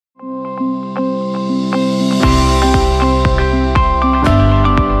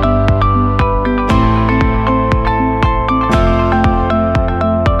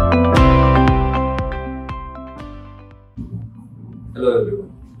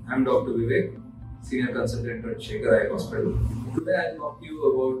I'm Dr. Vivek, Senior Consultant at Shekar Eye Hospital. Today I'll talk to you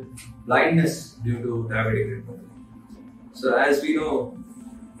about blindness due to diabetic retinopathy. So as we know,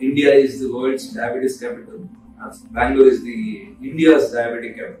 India is the world's diabetes capital. Bangalore is the India's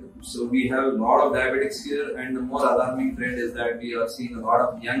diabetic capital. So we have a lot of diabetics here, and the more alarming trend is that we are seeing a lot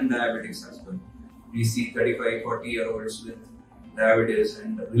of young diabetics as well. We see 35, 40-year-olds with diabetes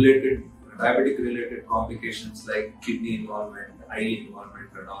and diabetic-related complications like kidney involvement, eye involvement,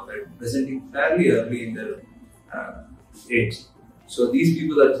 and all that presenting fairly early in their age. So these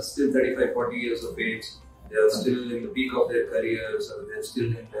people are still 35, 40 years of age. They are still in the peak of their careers, or they are still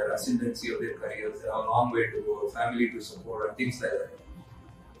in their ascendancy of their careers. They have a long way to go, family to support, and things like that.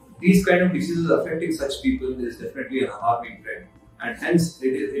 These kind of diseases affecting such people is definitely an alarming trend, and hence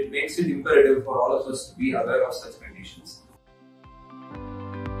it makes it imperative for all of us to be aware of such conditions.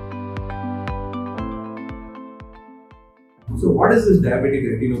 So what is this diabetic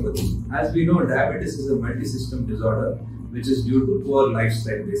retinopathy? As we know, diabetes is a multi-system disorder which is due to poor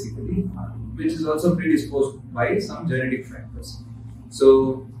lifestyle basically, which is also predisposed by some genetic factors.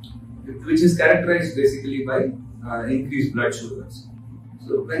 So, which is characterized basically by increased blood sugars.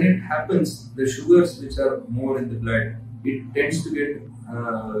 So when it happens, the sugars which are more in the blood, it tends to get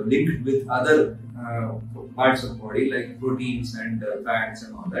linked with other parts of the body like proteins and fats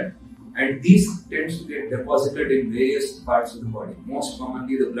and all that. And these tends to get deposited in various parts of the body, most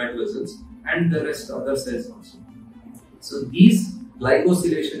commonly the blood vessels and the rest other cells also. So these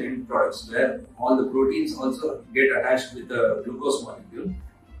glycosylation end products, where all the proteins also get attached with the glucose molecule,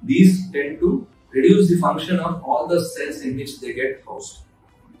 these tend to reduce the function of all the cells in which they get housed.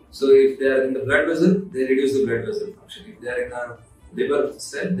 So if they are in the blood vessel, they reduce the blood vessel function. If they are in a liver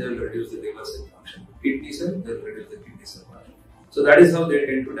cell, they will reduce the liver cell function. Kidney cell, they will reduce the kidney cell function. So that is how they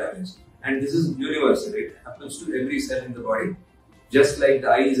tend to damage. And this is universal. It happens to every cell in the body. Just like the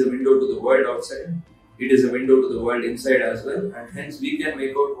eye is a window to the world outside, it is a window to the world inside as well. And hence we can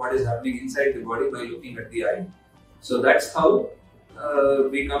make out what is happening inside the body by looking at the eye. So that's how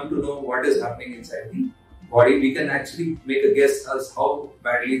we come to know what is happening inside the body. We can actually make a guess as how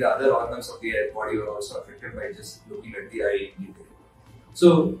badly the other organs of the body are also affected by just looking at the eye in detail.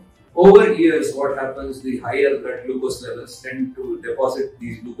 So over years, what happens, the higher blood glucose levels tend to deposit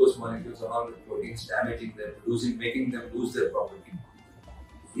these glucose molecules along with proteins, damaging them, making them lose their property.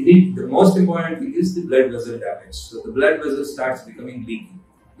 The most important thing is the blood vessel damage. So the blood vessel starts becoming leaky.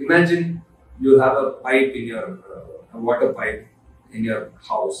 Imagine you have a pipe in your, a water pipe in your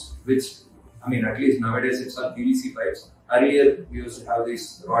house, which, I mean, at least nowadays it's all PVC pipes. Earlier, we used to have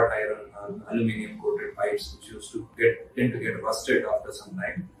these wrought iron, aluminium coated pipes, which used to tend to get rusted after some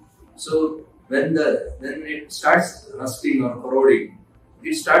time. So when it starts rusting or corroding,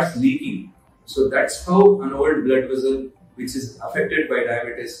 it starts leaking. So that's how an old blood vessel which is affected by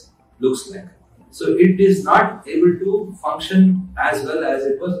diabetes looks like. So it is not able to function as well as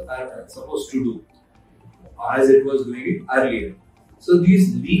it was supposed to do, as it was doing it earlier. So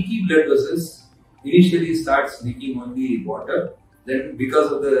these leaky blood vessels initially starts leaking only water. Then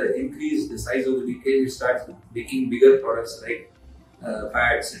because of the increased size of the leakage, it starts leaking bigger products like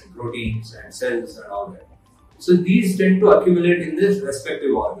fats and proteins and cells and all that. So these tend to accumulate in the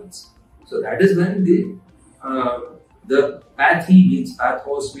respective organs. So that is when the pathy means,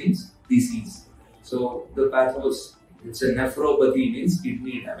 pathos means disease. So the pathos, it's a nephropathy means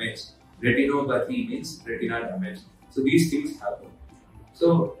kidney damage. Retinopathy means retina damage. So these things happen.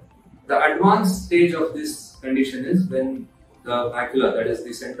 So the advanced stage of this condition is when the macula, that is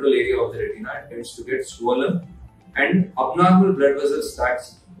the central area of the retina, tends to get swollen and abnormal blood vessels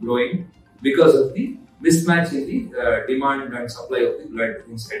starts growing because of the mismatch in the demand and supply of the blood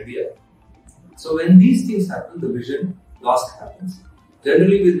inside the eye. So when these things happen, the vision loss happens.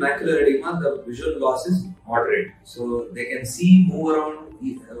 Generally with macular edema, the visual loss is moderate. So they can see, move around,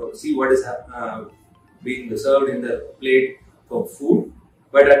 see what is being served in the plate for food,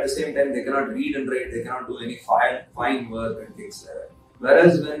 but at the same time they cannot read and write, they cannot do any fine work and things like that.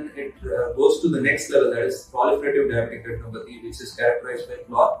 Whereas when it goes to the next level, that is proliferative diabetic retinopathy, which is characterized by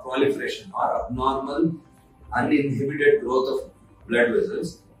proliferation or abnormal uninhibited growth of blood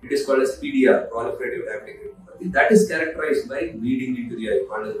vessels, it is called as PDR, proliferative diabetic retinopathy. That is characterized by bleeding into the eye,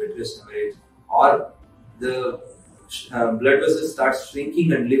 called as vitreous hemorrhage, or the blood vessels start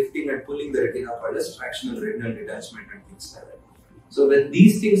shrinking and lifting and pulling the retina, called as fractional retinal detachment and things like that. So when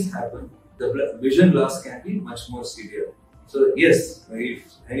these things happen, the vision loss can be much more severe. So yes, if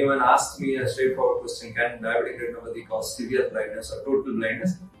anyone asks me a straightforward question, can diabetic retinopathy cause severe blindness or total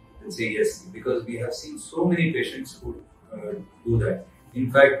blindness? I'll say yes, because we have seen so many patients who do that.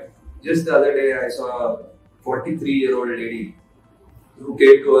 In fact, just the other day I saw a 43-year-old lady who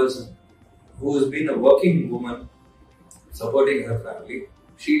came to us, who has been a working woman supporting her family.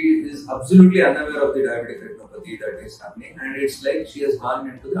 She is absolutely unaware of the diabetic retinopathy that is happening, and it's like she has gone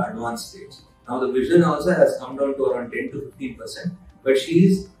into the advanced stage. Now the vision also has come down to around 10 to 15%, but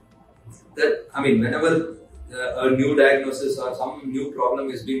whenever a new diagnosis or some new problem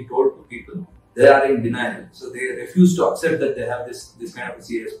is being told to people, they are in denial. So they refuse to accept that they have this kind of a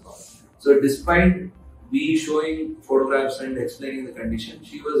serious problem. So despite we showing photographs and explaining the condition,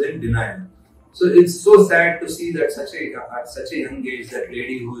 she was in denial. So it's so sad to see that at such a young age, that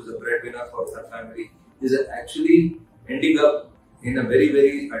lady who is a breadwinner for her family is actually ending up in a very,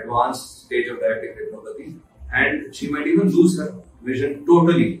 very advanced stage of diabetic retinopathy, and she might even lose her vision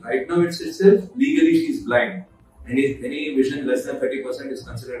totally. Right now, itself legally she is blind. Any vision less than 30% is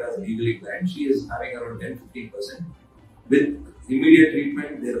considered as legally blind. She is having around 10-15%. With immediate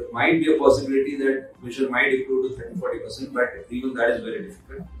treatment, there might be a possibility that vision might improve to 30-40%, but even that is very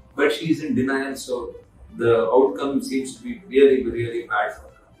difficult. But she is in denial, so the outcome seems to be really, really bad for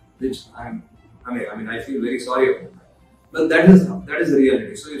her. Which I feel very sorry about that. But that is the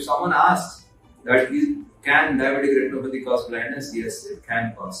reality. So if someone asks that can diabetic retinopathy cause blindness? Yes, it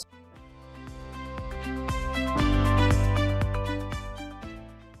can cause.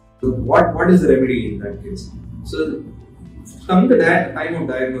 So what is the remedy in that case? So from the time of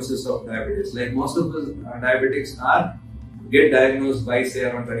diagnosis of diabetes, like most of us diabetics get diagnosed by say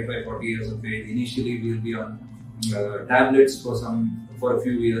around 35-40 years of age. Initially, we will be on tablets for a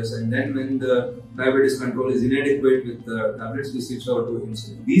few years, and then when the diabetes control is inadequate with the tablets, we switch over to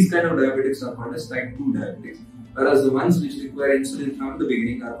insulin. These kind of diabetics are called as type 2 diabetics, whereas the ones which require insulin from the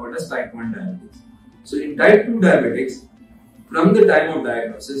beginning are called as type 1 diabetics. So in type 2 diabetics, from the time of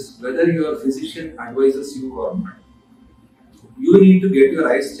diagnosis, whether your physician advises you or not, you need to get your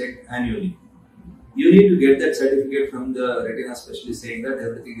eyes checked annually. You need to get that certificate from the retina specialist saying that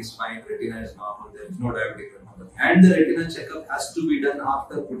everything is fine, retina is normal, there is no diabetic retinopathy. And the retina checkup has to be done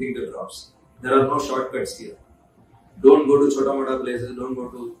after putting the drops. There are no shortcuts here. Don't go to chota mota places, don't go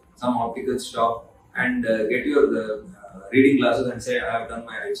to some optical shop and get your reading glasses and say, I have done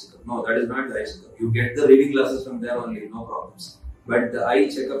my eye checkup. No, that is not the eye checkup. You get the reading glasses from there only, no problems. But the eye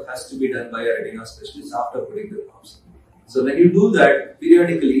checkup has to be done by a retina specialist after putting the drops. So when you do that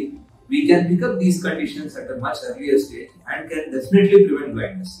periodically, we can pick up these conditions at a much earlier stage and can definitely prevent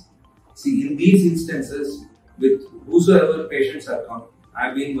blindness. See, in these instances, with whosoever patients have come,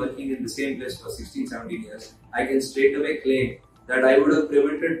 I've been working in the same place for 16-17 years, I can straight away claim that I would have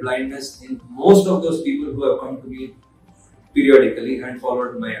prevented blindness in most of those people who have come to me periodically and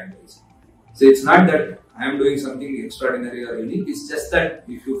followed my advice. So it's not that I am doing something extraordinary or unique, it's just that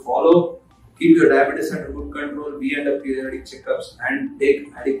if you keep your diabetes under good control, be under periodic checkups and take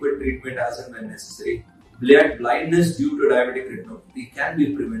adequate treatment as and when necessary, blindness due to diabetic retinopathy can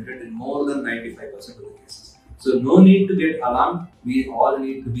be prevented in more than 95% of the cases. So no need to get alarmed, we all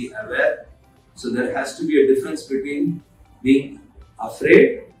need to be aware. So there has to be a difference between being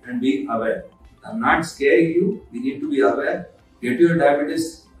afraid and being aware. I'm not scaring you, we need to be aware, get your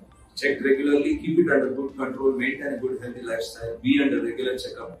diabetes checked regularly, keep it under good control, maintain a good healthy lifestyle, be under regular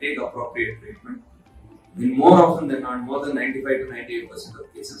checkup, take appropriate treatment. In more often than not, more than 95 to 98%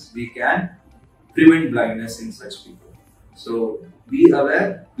 of cases, we can prevent blindness in such people. So be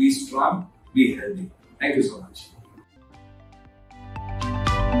aware, be strong, be healthy. Thank you so much.